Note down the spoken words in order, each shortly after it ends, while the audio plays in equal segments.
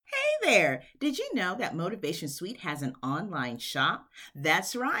there! Did you know that Motivation Suite has an online shop?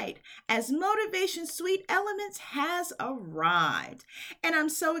 That's right, as Motivation Suite Elements has arrived. And I'm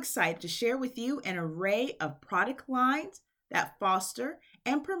so excited to share with you an array of product lines that foster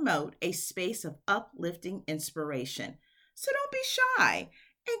and promote a space of uplifting inspiration. So don't be shy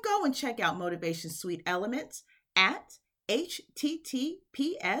and go and check out Motivation Suite Elements at https://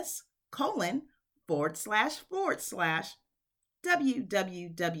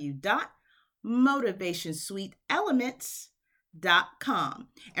 www.motivationsuiteelements.com.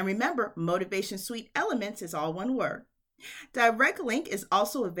 And remember, Motivation Suite Elements is all one word. Direct link is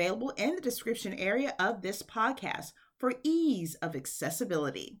also available in the description area of this podcast for ease of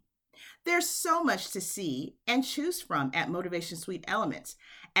accessibility. There's so much to see and choose from at Motivation Suite Elements,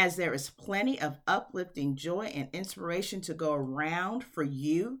 as there is plenty of uplifting joy and inspiration to go around for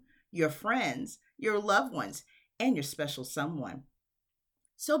you, your friends, your loved ones, and your special someone.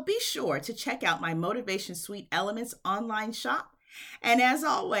 So be sure to check out my Motivation Suite Elements online shop. And as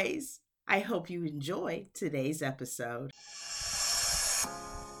always, I hope you enjoy today's episode.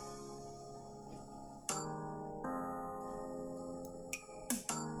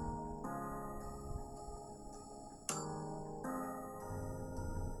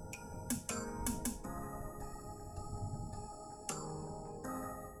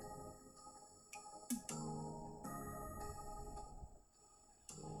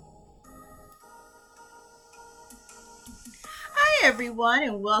 Hi everyone,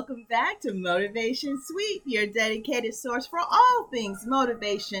 and welcome back to Motivation Suite, your dedicated source for all things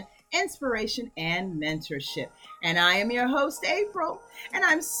motivation, inspiration, and mentorship. And I am your host, April, and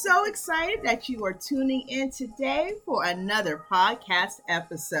I'm so excited that you are tuning in today for another podcast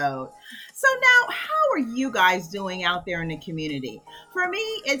episode. So now, how are you guys doing out there in the community? For me,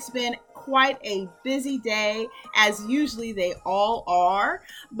 it's been quite a busy day, as usually they all are,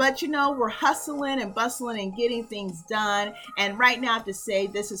 but you know, we're hustling and bustling and getting things done. And right now I have to say,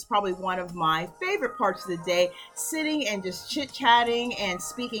 this is probably one of my favorite parts of the day, sitting and just chit-chatting and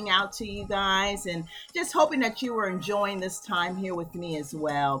speaking out to you guys, and just hoping that you are enjoying this time here with me as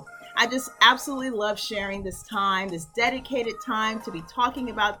well. I just absolutely love sharing this time, this dedicated time to be talking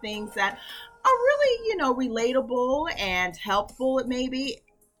about things that are really, relatable and helpful, maybe,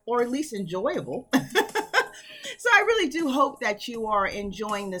 or at least enjoyable. So I really do hope that you are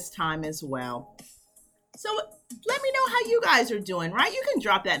enjoying this time as well. So let me know how you guys are doing, right? You can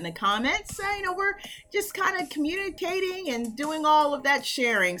drop that in the comments. We're just kind of communicating and doing all of that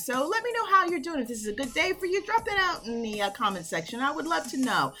sharing. So let me know how you're doing. If this is a good day for you, drop that out in the comment section. I would love to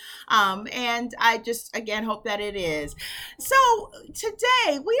know. And I just, again, hope that it is. So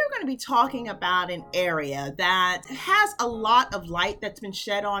today we are going to be talking about an area that has a lot of light that's been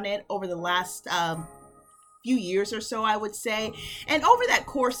shed on it over the last few years or so, I would say. And over that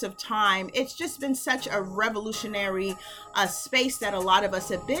course of time, it's just been such a revolutionary space that a lot of us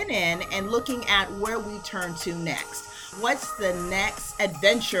have been in, and looking at where we turn to next. What's the next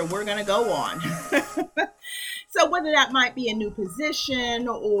adventure we're going to go on? So whether that might be a new position,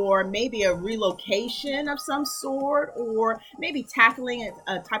 or maybe a relocation of some sort, or maybe tackling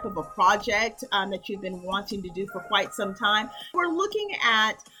a type of a project that you've been wanting to do for quite some time, we're looking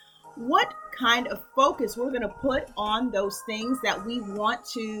at what kind of focus we're going to put on those things that we want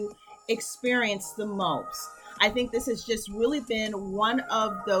to experience the most. I think this has just really been one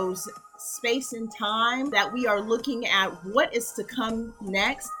of those space and time that we are looking at what is to come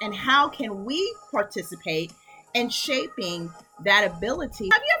next, and how can we participate in shaping that ability.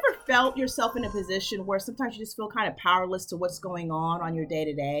 Have you ever felt yourself in a position where sometimes you just feel kind of powerless to what's going on your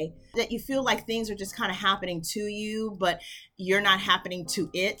day-to-day? That you feel like things are just kind of happening to you, but you're not happening to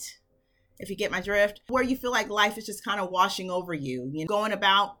it? If you get my drift, where you feel like life is just kind of washing over you, going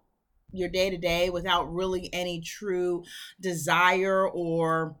about your day-to-day without really any true desire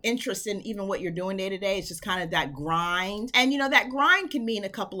or interest in even what you're doing day-to-day. It's just kind of that grind. And that grind can mean a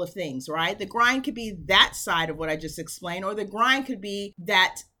couple of things, right? The grind could be that side of what I just explained, or the grind could be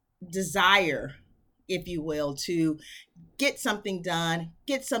that desire, if you will, to get something done,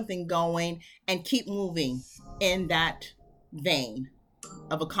 get something going, and keep moving in that vein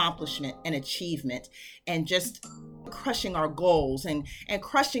of accomplishment and achievement, and just crushing our goals and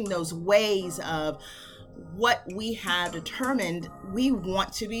crushing those ways of what we have determined we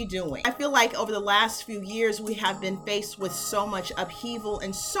want to be doing. I feel like over the last few years, we have been faced with so much upheaval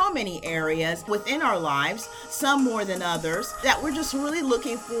in so many areas within our lives, some more than others, that we're just really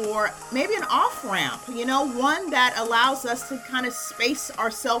looking for maybe an off-ramp, one that allows us to kind of space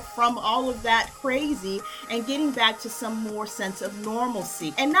ourselves from all of that crazy and getting back to some more sense of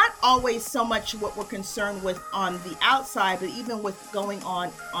normalcy. And not always so much what we're concerned with on the outside, but even with going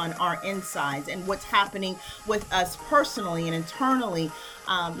on our insides and what's happening with us personally and internally,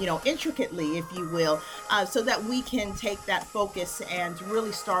 intricately, if you will, so that we can take that focus and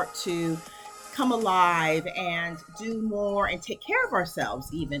really start to come alive and do more and take care of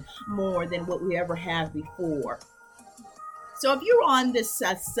ourselves even more than what we ever have before. So if you're on this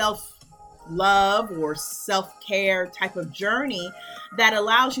self-love or self-care type of journey that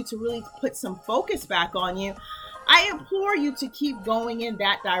allows you to really put some focus back on you, I implore you to keep going in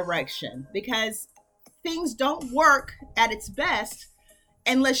that direction, because things don't work at its best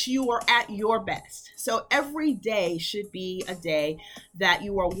unless you are at your best. So every day should be a day that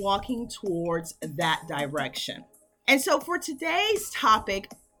you are walking towards that direction. And so for today's topic,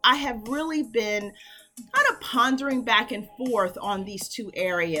 I have really been kind of pondering back and forth on these two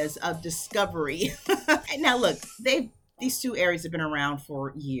areas of discovery. Now look, these two areas have been around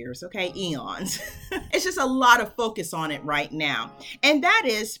for years, okay, eons. It's just a lot of focus on it right now. And that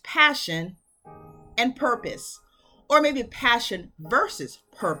is passion and purpose, or maybe passion versus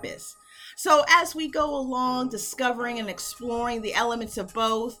purpose. So as we go along discovering and exploring the elements of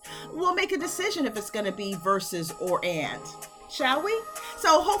both, we'll make a decision if it's going to be versus or and. Shall we?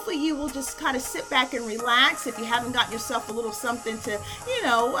 So hopefully you will just kind of sit back and relax. If you haven't got yourself a little something to,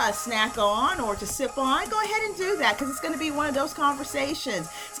 snack on or to sip on, go ahead and do that, because it's going to be one of those conversations.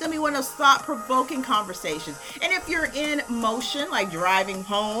 It's going to be one of those thought-provoking conversations. And if you're in motion, like driving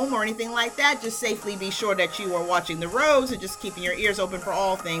home or anything like that, just safely be sure that you are watching the roads and just keeping your ears open for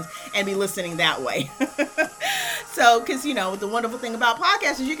all things and be listening that way. So, because, the wonderful thing about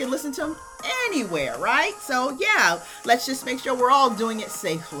podcasts is you can listen to them anywhere, right? So, yeah, let's just make sure we're all doing it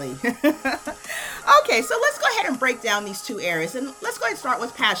safely. Okay, so let's go ahead and break down these two areas. And let's go ahead and start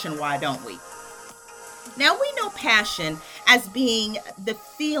with passion, why don't we? Now, we know passion as being the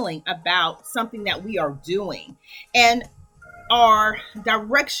feeling about something that we are doing, and our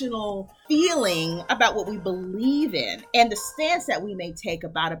directional feeling about what we believe in, and the stance that we may take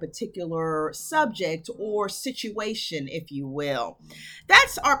about a particular subject or situation, if you will.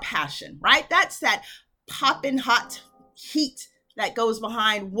 That's our passion, right? That's that popping hot heat that goes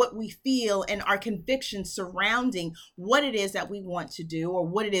behind what we feel and our convictions surrounding what it is that we want to do or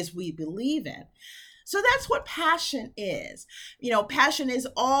what it is we believe in. So that's what passion is. Passion is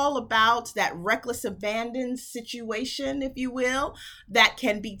all about that reckless abandon situation, if you will, that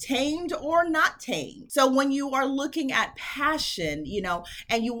can be tamed or not tamed. So when you are looking at passion,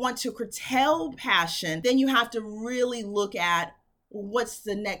 and you want to curtail passion, then you have to really look at what's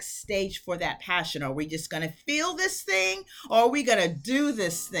the next stage for that passion. Are we just going to feel this thing, or are we going to do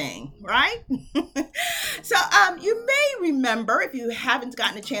this thing, right? So you may remember, if you haven't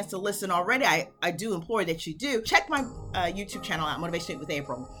gotten a chance to listen already, I do implore that you do, check my YouTube channel out, Motivation with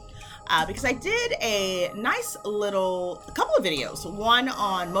April. Because I did a nice couple of videos, one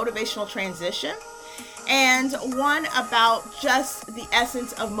on motivational transition and one about just the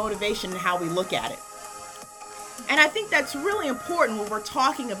essence of motivation and how we look at it. And I think that's really important when we're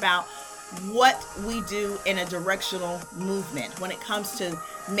talking about what we do in a directional movement when it comes to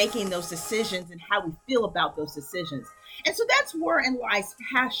making those decisions and how we feel about those decisions. And so that's wherein lies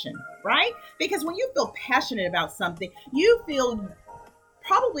passion, right? Because when you feel passionate about something, you feel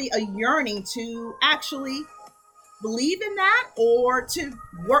probably a yearning to actually believe in that or to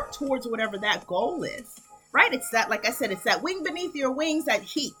work towards whatever that goal is, right? It's that, like I said, it's that wing beneath your wings, that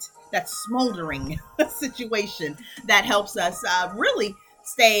heat, that smoldering situation that helps us really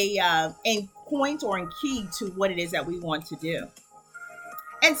stay in point or in key to what it is that we want to do.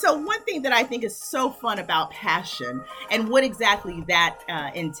 And so one thing that I think is so fun about passion and what exactly that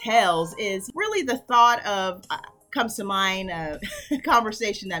entails is really the thought of, comes to mind, a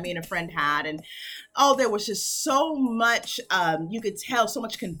conversation that me and a friend had. And there was just so much, you could tell so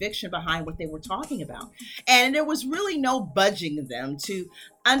much conviction behind what they were talking about. And there was really no budging them to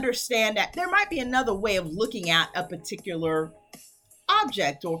understand that there might be another way of looking at a particular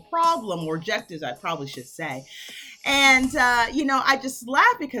object or problem or objectives, I probably should say. And, I just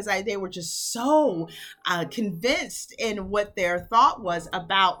laughed because they were just so convinced in what their thought was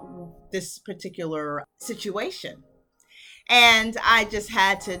about this particular situation. And I just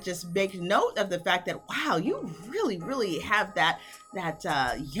had to just make note of the fact that, wow, you really, really have that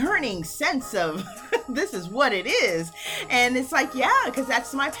yearning sense of this is what it is. And it's like, yeah, because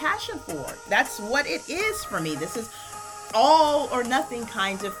that's my passion for it. That's what it is for me. This is all or nothing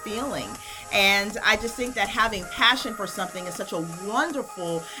kind of feeling. And I just think that having passion for something is such a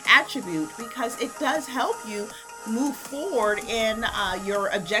wonderful attribute because it does help you move forward in your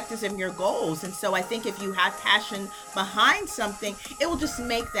objectives and your goals. And so I think if you have passion behind something, it will just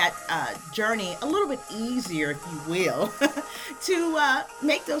make that journey a little bit easier, if you will, to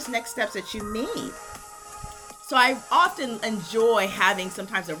make those next steps that you need. So I often enjoy having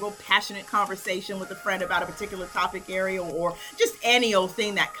sometimes a real passionate conversation with a friend about a particular topic area or just any old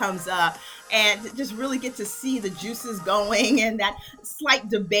thing that comes up, and just really get to see the juices going and that slight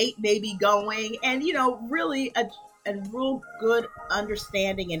debate maybe going, and really a real good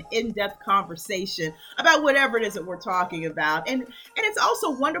understanding and in-depth conversation about whatever it is that we're talking about. And it's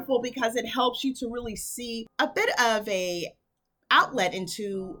also wonderful because it helps you to really see a bit of a outlet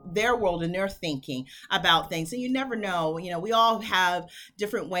into their world and their thinking about things. And you never know, we all have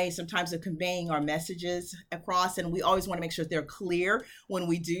different ways sometimes of conveying our messages across, and we always want to make sure they're clear when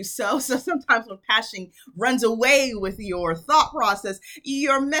we do so. So sometimes when passion runs away with your thought process,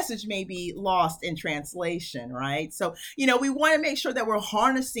 your message may be lost in translation, right? So, we want to make sure that we're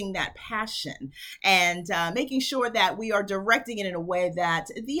harnessing that passion and making sure that we are directing it in a way that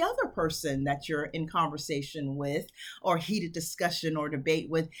the other person that you're in conversation with or heated discussion or debate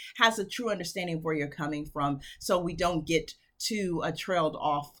with has a true understanding of where you're coming from, so we don't get too trailed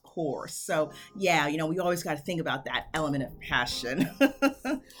off course. So yeah, we always got to think about that element of passion.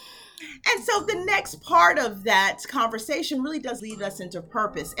 And so the next part of that conversation really does lead us into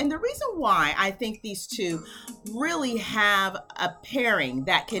purpose. And the reason why I think these two really have a pairing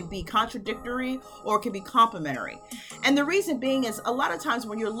that can be contradictory or can be complementary. And the reason being is a lot of times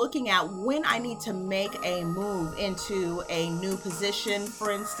when you're looking at when I need to make a move into a new position, for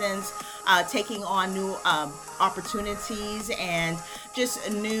instance, taking on new opportunities and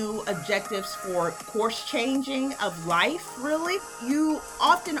just new objectives for course changing of life, really, you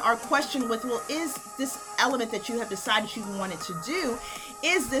often are questioned with, well, is this element that you have decided you wanted to do,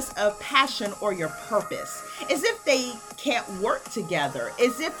 is this a passion or your purpose? As if they can't work together,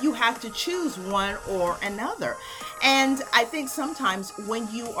 as if you have to choose one or another. And I think sometimes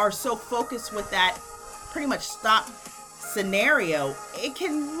when you are so focused with that pretty much stop scenario, it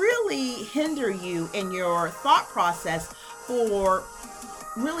can really hinder you in your thought process for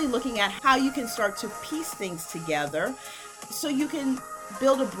really looking at how you can start to piece things together so you can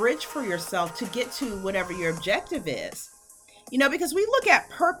build a bridge for yourself to get to whatever your objective is. Because we look at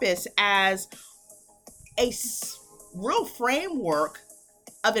purpose as a real framework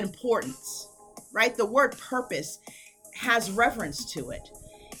of importance, right? The word purpose has reference to it.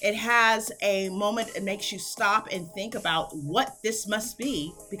 It has a moment, it makes you stop and think about what this must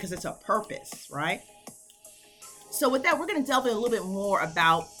be because it's a purpose, right? So with that, we're going to delve in a little bit more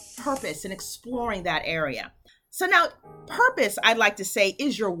about purpose and exploring that area. So now, purpose, I'd like to say,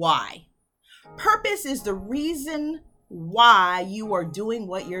 is your why. Purpose is the reason why you are doing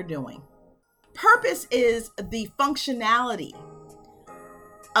what you're doing. Purpose is the functionality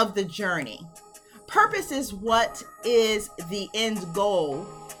of the journey. Purpose is what is the end goal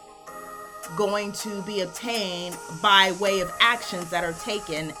going to be obtained by way of actions that are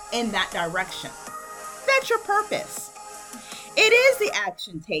taken in that direction. That's your purpose. It is the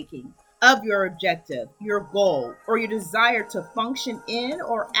action taking of your objective, your goal, or your desire to function in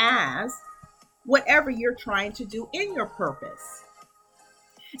or as whatever you're trying to do in your purpose.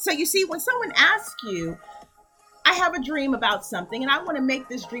 So you see, when someone asks you, I have a dream about something and I want to make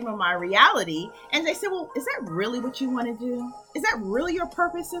this dream of my reality, and they say, well, is that really what you want to do? Is that really your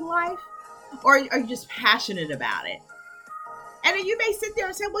purpose in life? Or are you just passionate about it? And then you may sit there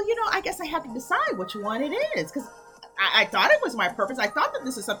and say, well, I guess I have to decide which one it is, because I thought it was my purpose. I thought that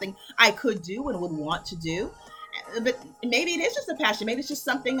this is something I could do and would want to do. But maybe it is just a passion. Maybe it's just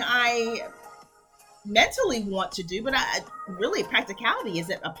something I mentally want to do, but really practicality, is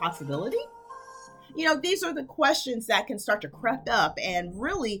it a possibility? These are the questions that can start to creep up and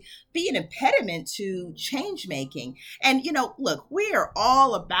really be an impediment to change making. And, look, we are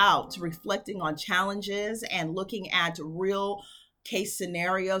all about reflecting on challenges and looking at real case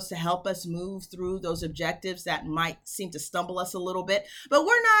scenarios to help us move through those objectives that might seem to stumble us a little bit. But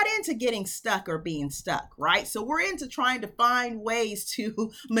we're not into getting stuck or being stuck, right? So we're into trying to find ways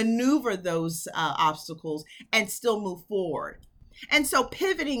to maneuver those obstacles and still move forward. And so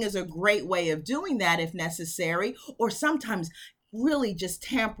pivoting is a great way of doing that if necessary, or sometimes really just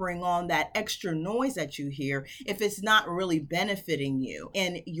tampering on that extra noise that you hear if it's not really benefiting you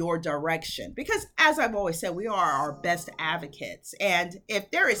in your direction. Because as I've always said, we are our best advocates. And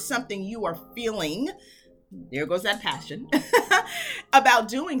if there is something you are feeling, there goes that passion about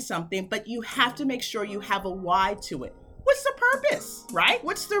doing something, but you have to make sure you have a why to it. What's the purpose, right?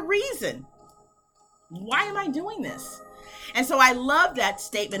 What's the reason? Why am I doing this? And so I love that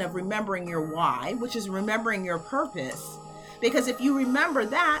statement of remembering your why, which is remembering your purpose. Because if you remember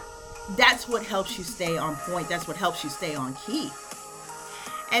that, that's what helps you stay on point. That's what helps you stay on key.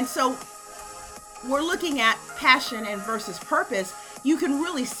 And so we're looking at passion and versus purpose. You can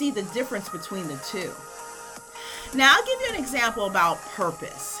really see the difference between the two. Now, I'll give you an example about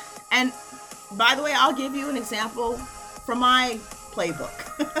purpose. And by the way, I'll give you an example from my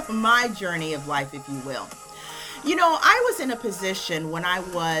playbook, my journey of life, if you will. You know, I was in a position when I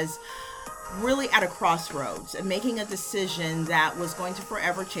was really at a crossroads and making a decision that was going to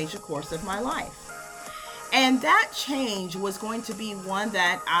forever change the course of my life. And that change was going to be one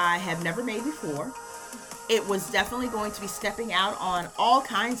that I have never made before. It was definitely going to be stepping out on all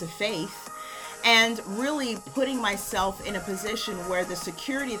kinds of faith and really putting myself in a position where the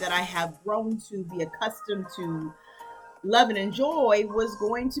security that I have grown to be accustomed to love and enjoy was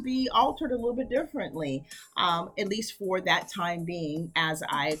going to be altered a little bit differently, at least for that time being, as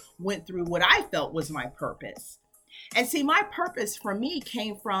I went through what I felt was my purpose. And see, my purpose for me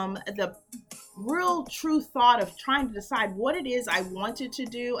came from the real true thought of trying to decide what it is I wanted to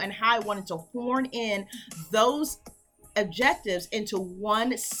do and how I wanted to horn in those objectives into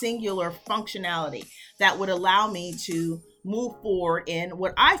one singular functionality that would allow me to move forward in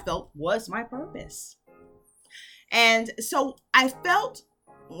what I felt was my purpose. And so I felt,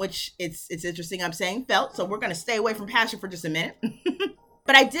 which it's interesting I'm saying felt, so we're going to stay away from passion for just a minute.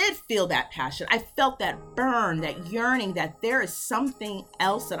 But I did feel that passion. I felt that burn, that yearning, that there is something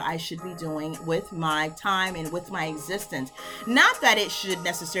else that I should be doing with my time and with my existence. Not that it should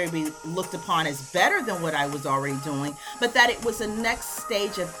necessarily be looked upon as better than what I was already doing, but that it was a next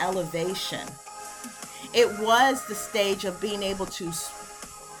stage of elevation. It was the stage of being able to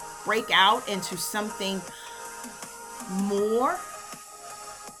break out into something more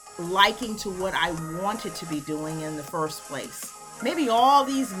liking to what I wanted to be doing in the first place. Maybe all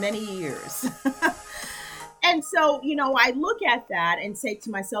these many years. And so, you know, I look at that and say to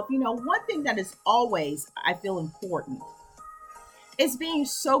myself, you know, one thing that is always, I feel important is being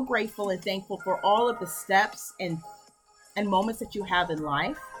so grateful and thankful for all of the steps and moments that you have in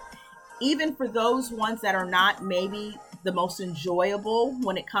life, even for those ones that are not maybe the most enjoyable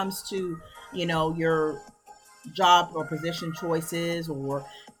when it comes to, you know, your job or position choices, or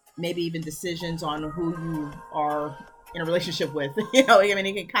maybe even decisions on who you are in a relationship with. You know, I mean,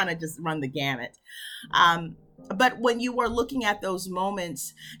 it can kind of just run the gamut. But when you are looking at those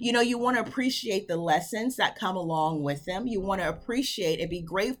moments, you know, you want to appreciate the lessons that come along with them. You want to appreciate and be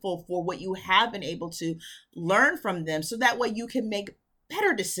grateful for what you have been able to learn from them, so that way you can make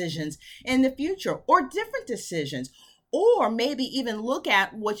better decisions in the future, or different decisions. Or maybe even look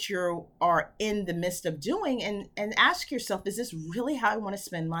at what you are in the midst of doing and ask yourself, is this really how I want to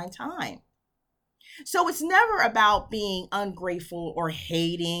spend my time? So it's never about being ungrateful or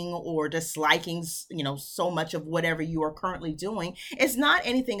hating or disliking, you know, so much of whatever you are currently doing. It's not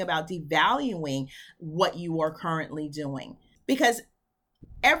anything about devaluing what you are currently doing, because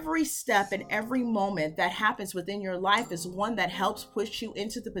every step and every moment that happens within your life is one that helps push you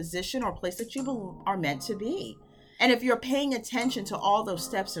into the position or place that you are meant to be. And if you're paying attention to all those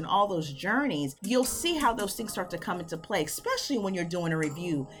steps and all those journeys, you'll see how those things start to come into play, especially when you're doing a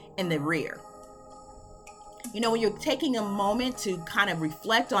review in the rear. You know, when you're taking a moment to kind of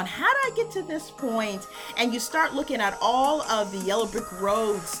reflect on, how did I get to this point? And you start looking at all of the yellow brick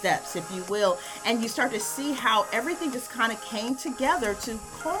road steps, if you will, and you start to see how everything just kind of came together to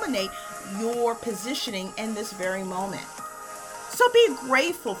culminate your positioning in this very moment. So be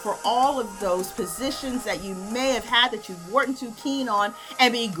grateful for all of those positions that you may have had that you weren't too keen on,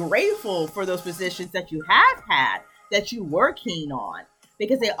 and be grateful for those positions that you have had that you were keen on,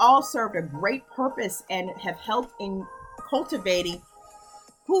 because they all served a great purpose and have helped in cultivating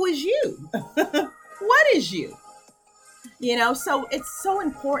who is you. What is you? You know, so it's so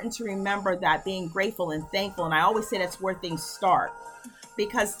important to remember that, being grateful and thankful. And I always say that's where things start,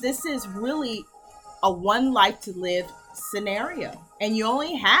 because this is really a one life to live scenario, and you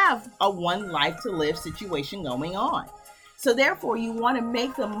only have a one life to live situation going on. So therefore, you want to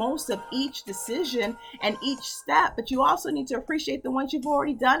make the most of each decision and each step, but you also need to appreciate the ones you've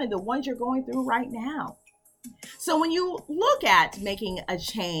already done and the ones you're going through right now. So when you look at making a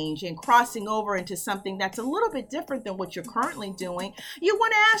change and crossing over into something that's a little bit different than what you're currently doing, you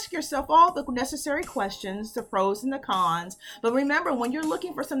want to ask yourself all the necessary questions, the pros and the cons. But remember, when you're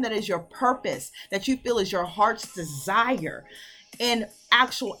looking for something that is your purpose, that you feel is your heart's desire in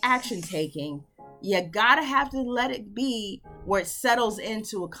actual action taking, you gotta have to let it be where it settles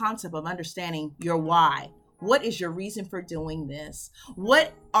into a concept of understanding your why. What is your reason for doing this?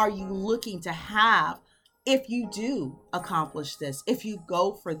 What are you looking to have if you do accomplish this, if you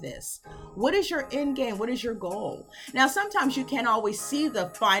go for this? What is your end game? What is your goal? Now, sometimes you can't always see the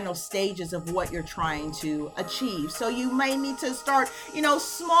final stages of what you're trying to achieve. So you may need to start,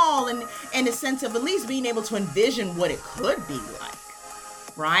 small and in the sense of at least being able to envision what it could be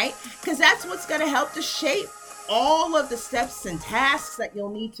like, right? Because that's what's going to help to shape all of the steps and tasks that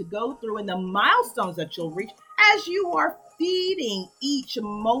you'll need to go through and the milestones that you'll reach as you are feeding each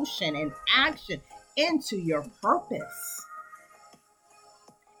emotion and action into your purpose.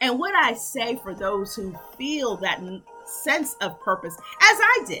 And what I say for those who feel that sense of purpose, as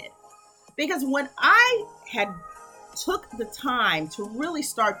I did, because when I had took the time to really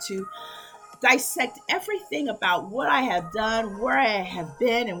start to dissect everything about what I have done, where I have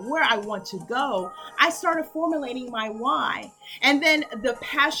been, and where I want to go, I started formulating my why. And then the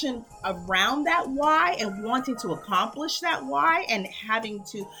passion around that why and wanting to accomplish that why and having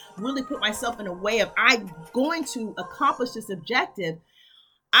to really put myself in a way of I'm going to accomplish this objective,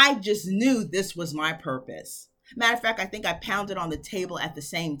 I just knew this was my purpose. Matter of fact, I think I pounded on the table at the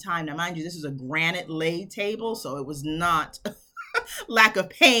same time. Now, mind you, this is a granite laid table, so it was not lack of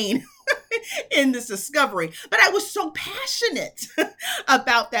pain in this discovery. But I was so passionate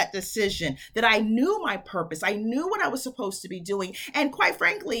about that decision that I knew my purpose. I knew what I was supposed to be doing. And quite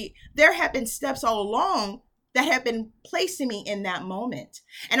frankly, there have been steps all along that have been placing me in that moment.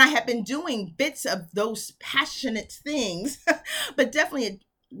 And I have been doing bits of those passionate things, but definitely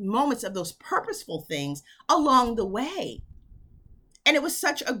moments of those purposeful things along the way. And it was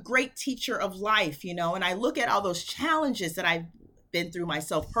such a great teacher of life, and I look at all those challenges that I've been through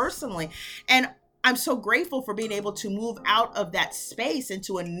myself personally, and I'm so grateful for being able to move out of that space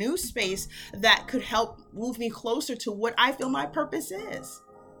into a new space that could help move me closer to what I feel my purpose is.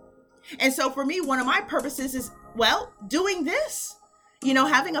 And so for me, one of my purposes is, doing this.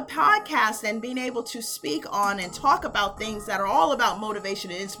 Having a podcast and being able to speak on and talk about things that are all about motivation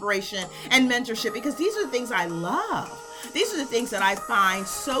and inspiration and mentorship, because these are the things I love. These are the things that I find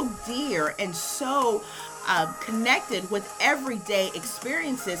so dear and so connected with everyday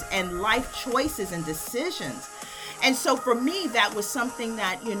experiences and life choices and decisions. And so for me, that was something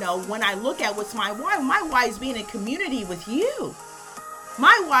that, when I look at what's my why is being in community with you.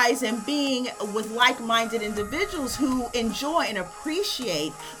 My why is in being with like-minded individuals who enjoy and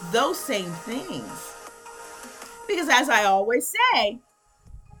appreciate those same things. Because as I always say,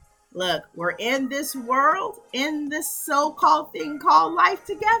 look, we're in this world, in this so-called thing called life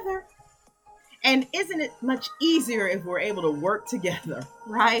together. And isn't it much easier if we're able to work together,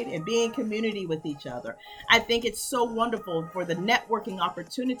 right? And be in community with each other. I think it's so wonderful for the networking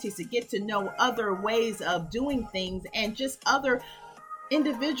opportunities to get to know other ways of doing things and just other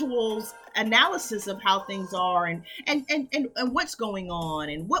individuals' analysis of how things are and what's going on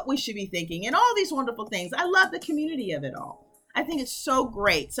and what we should be thinking and all these wonderful things. I love the community of it all. I think it's so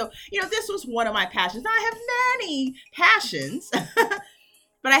great. So, this was one of my passions. Now, I have many passions,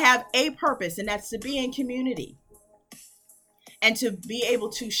 but I have a purpose, and that's to be in community and to be able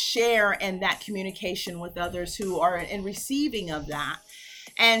to share in that communication with others who are in receiving of that.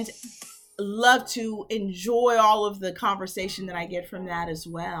 And love to enjoy all of the conversation that I get from that as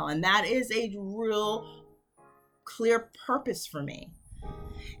well. And that is a real clear purpose for me.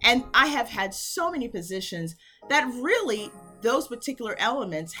 And I have had so many positions that really those particular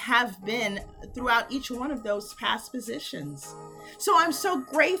elements have been throughout each one of those past positions. So I'm so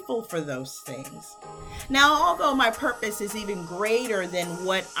grateful for those things. Now, although my purpose is even greater than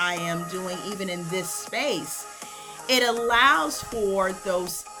what I am doing even in this space, it allows for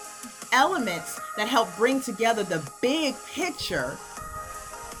those elements that help bring together the big picture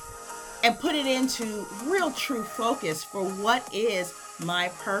and put it into real true focus for what is my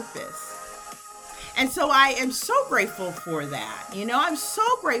purpose. And so I am so grateful for that. I'm so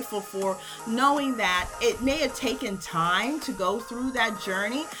grateful for knowing that it may have taken time to go through that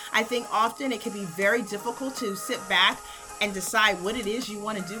journey. I think often it can be very difficult to sit back and decide what it is you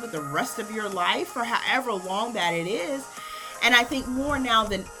want to do with the rest of your life for however long that it is. And I think more now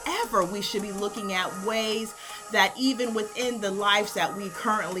than ever, we should be looking at ways that even within the lives that we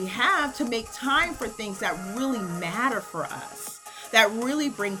currently have to make time for things that really matter for us. that really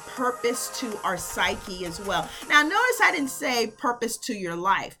bring purpose to our psyche as well. Now, notice I didn't say purpose to your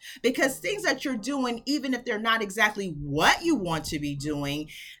life, because things that you're doing, even if they're not exactly what you want to be doing,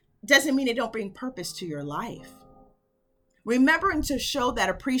 doesn't mean they don't bring purpose to your life. Remembering to show that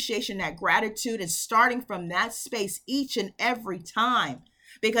appreciation, that gratitude, and starting from that space each and every time,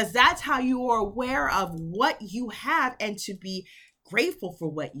 because that's how you are aware of what you have and to be grateful for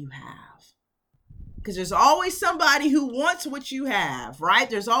what you have. Because there's always somebody who wants what you have, right?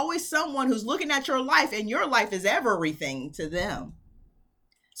 There's always someone who's looking at your life, and your life is everything to them.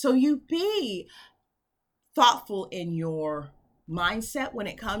 So you be thoughtful in your mindset when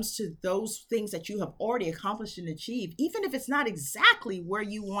it comes to those things that you have already accomplished and achieved, even if it's not exactly where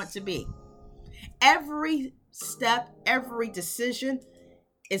you want to be. Every step, every decision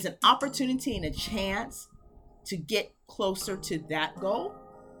is an opportunity and a chance to get closer to that goal,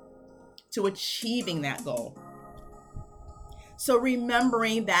 to achieving that goal. So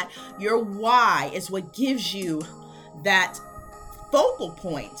remembering that your why is what gives you that focal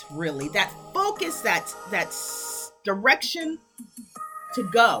point, really, that focus, that direction to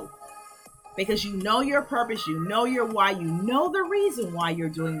go, because you know your purpose, you know your why, you know the reason why you're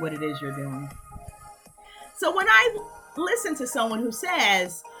doing what it is you're doing. So when I listen to someone who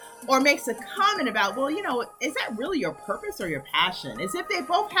says or makes a comment about, well, is that really your purpose or your passion? As if they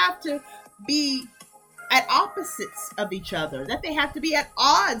both have to be at opposites of each other, that they have to be at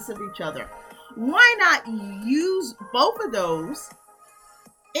odds of each other. Why not use both of those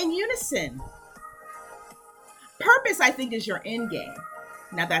in unison? Purpose, I think, is your end game.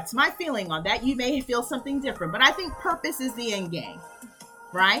 Now, that's my feeling on that. You may feel something different, but I think purpose is the end game,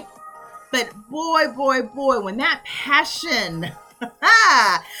 right? But boy, when that passion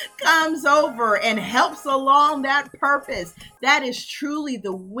comes over and helps along that purpose, that is truly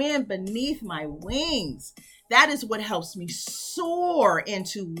the wind beneath my wings. That is what helps me soar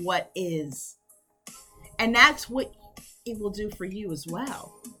into what is. And that's what it will do for you as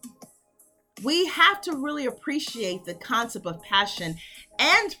well. We have to really appreciate the concept of passion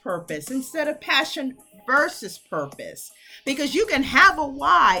and purpose instead of passion versus purpose, because you can have a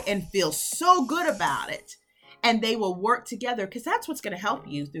why and feel so good about it, and they will work together, because that's what's going to help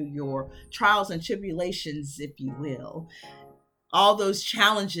you through your trials and tribulations, if you will, all those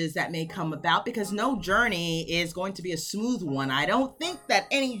challenges that may come about, because no journey is going to be a smooth one. I don't think that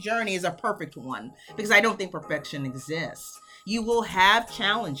any journey is a perfect one, because I don't think perfection exists. You will have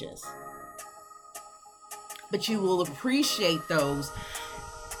challenges, but you will appreciate those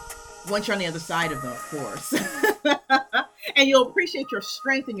once you're on the other side of them, of course. And you'll appreciate your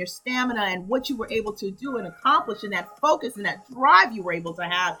strength and your stamina and what you were able to do and accomplish, and that focus and that drive you were able to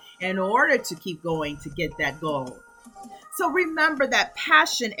have in order to keep going to get that goal. So remember that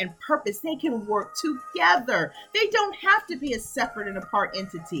passion and purpose, they can work together. They don't have to be a separate and apart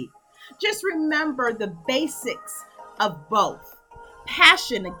entity. Just remember the basics of both.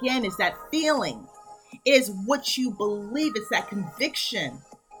 Passion, again, is that feeling. It is what you believe. It's that conviction.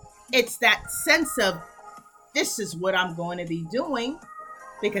 It's that sense of, this is what I'm going to be doing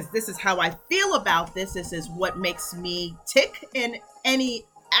because this is how I feel about this. This is what makes me tick in any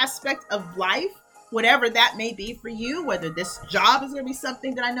aspect of life, whatever that may be for you, whether this job is going to be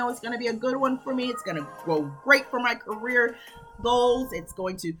something that I know is going to be a good one for me. It's going to go great for my career goals. It's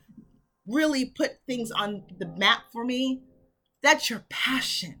going to really put things on the map for me. That's your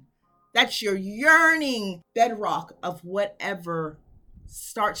passion. That's your yearning bedrock of whatever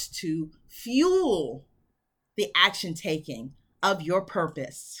starts to fuel the action taking of your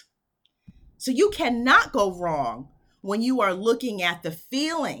purpose. So you cannot go wrong when you are looking at the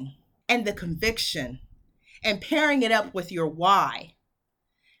feeling and the conviction and pairing it up with your why.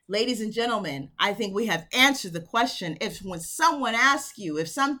 Ladies and gentlemen, I think we have answered the question. If when someone asks you if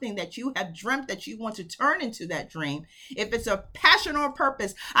something that you have dreamt that you want to turn into that dream, if it's a passion or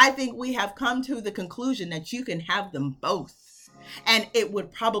purpose, I think we have come to the conclusion that you can have them both. And it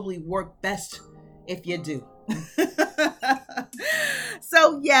would probably work best if you do.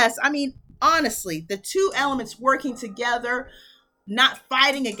 So yes, I mean, honestly, the two elements working together, not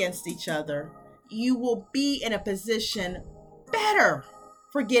fighting against each other, you will be in a position better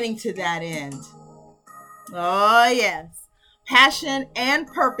for getting to that end. Oh yes, passion and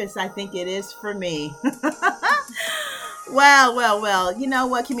purpose, I think it is for me. Well, you know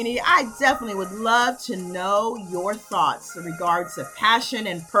what, community? I definitely would love to know your thoughts in regards to passion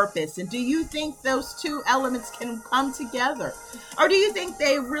and purpose. And do you think those two elements can come together? Or do you think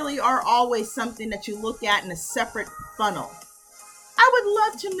they really are always something that you look at in a separate funnel? I would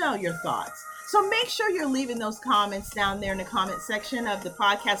love to know your thoughts. So make sure you're leaving those comments down there in the comment section of the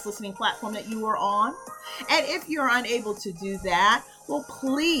podcast listening platform that you are on. And if you're unable to do that, well,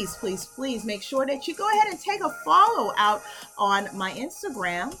 please, please, please make sure that you go ahead and take a follow out on my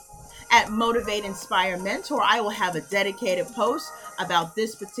Instagram at Motivate, Inspire, Mentor. I will have a dedicated post about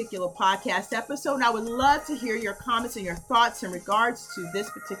this particular podcast episode. And I would love to hear your comments and your thoughts in regards to this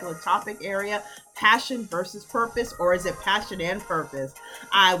particular topic area, passion versus purpose, or is it passion and purpose?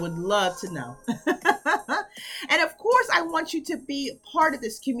 I would love to know. And of course, I want you to be part of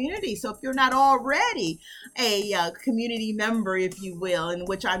this community. So if you're not already a community member, if you will, in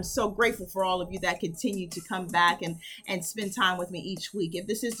which I'm so grateful for all of you that continue to come back and spend time with me each week. If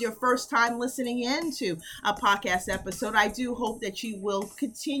this is your first time listening into a podcast episode, I do hope that you will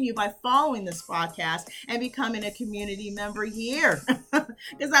continue by following this podcast and becoming a community member here,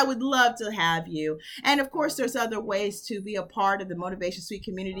 because I would love to have you. And of course, there's other ways to be a part of the Motivation Suite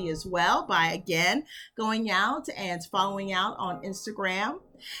community as well, by again going out and following out on Instagram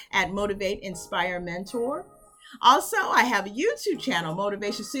at Motivate, Inspire, Mentor. Also, I have a YouTube channel,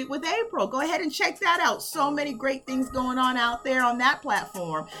 Motivation Suite with April. Go ahead and check that out. So many great things going on out there on that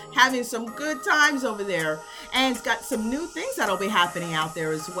platform. Having some good times over there. And it's got some new things that'll be happening out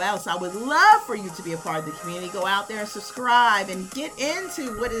there as well. So I would love for you to be a part of the community. Go out there and subscribe and get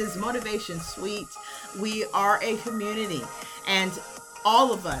into what is Motivation Suite. We are a community, and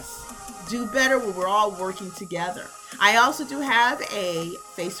all of us do better when we're all working together. I also do have a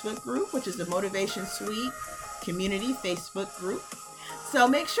Facebook group, which is the Motivation Suite Community Facebook group. So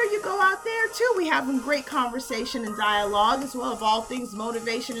make sure you go out there too. We have a great conversation and dialogue as well of all things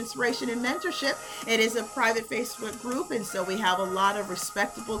motivation, inspiration, and mentorship. It is a private Facebook group, and so we have a lot of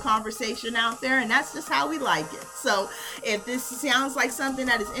respectable conversation out there, and that's just how we like it. So if this sounds like something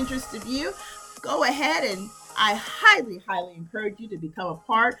that is interesting to you, go ahead, and I highly, highly encourage you to become a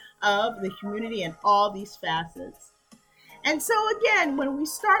part of the community in all these facets. And so again, when we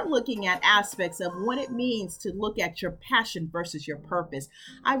start looking at aspects of what it means to look at your passion versus your purpose,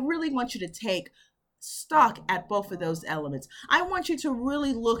 I really want you to take stock at both of those elements. I want you to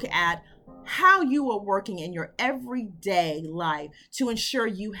really look at how you are working in your everyday life to ensure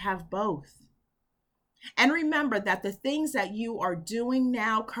you have both. And remember that the things that you are doing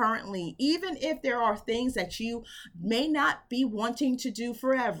now currently, even if there are things that you may not be wanting to do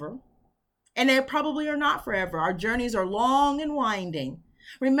forever, and they probably are not forever. Our journeys are long and winding.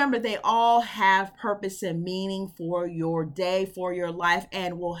 Remember, they all have purpose and meaning for your day, for your life,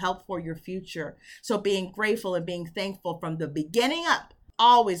 and will help for your future. So being grateful and being thankful from the beginning up,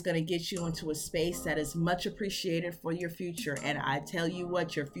 always going to get you into a space that is much appreciated for your future. And I tell you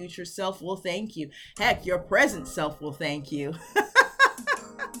what, your future self will thank you. Heck, your present self will thank you.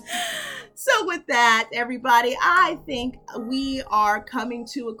 So with that, everybody, I think we are coming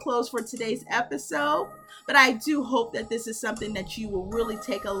to a close for today's episode. But I do hope that this is something that you will really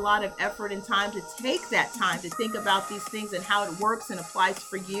take a lot of effort and time to take that time to think about these things and how it works and applies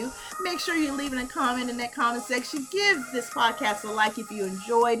for you. Make sure you're leaving a comment in that comment section. Give this podcast a like if you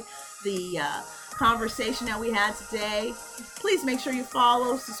enjoyed the conversation that we had today. Please make sure you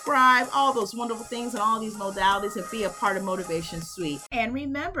follow, subscribe, all those wonderful things and all these modalities, and be a part of Motivation Suite. And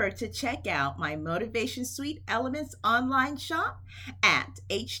remember to check out my Motivation Suite Elements online shop at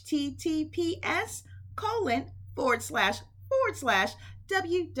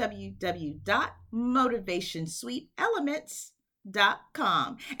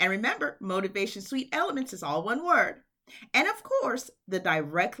And remember, Motivation Suite Elements is all one word. And of course, the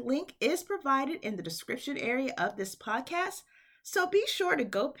direct link is provided in the description area of this podcast. So be sure to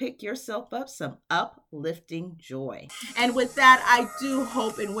go pick yourself up some uplifting joy. And with that, I do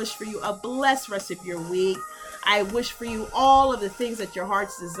hope and wish for you a blessed rest of your week. I wish for you all of the things that your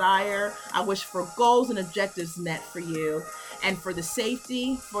hearts desire. I wish for goals and objectives met for you, and for the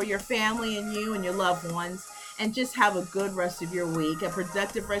safety for your family and you and your loved ones. And just have a good rest of your week, a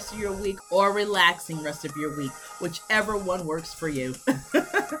productive rest of your week, or a relaxing rest of your week, whichever one works for you.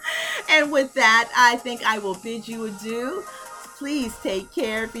 And with that, I think I will bid you adieu. Please take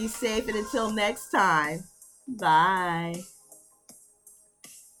care, be safe, and until next time, bye.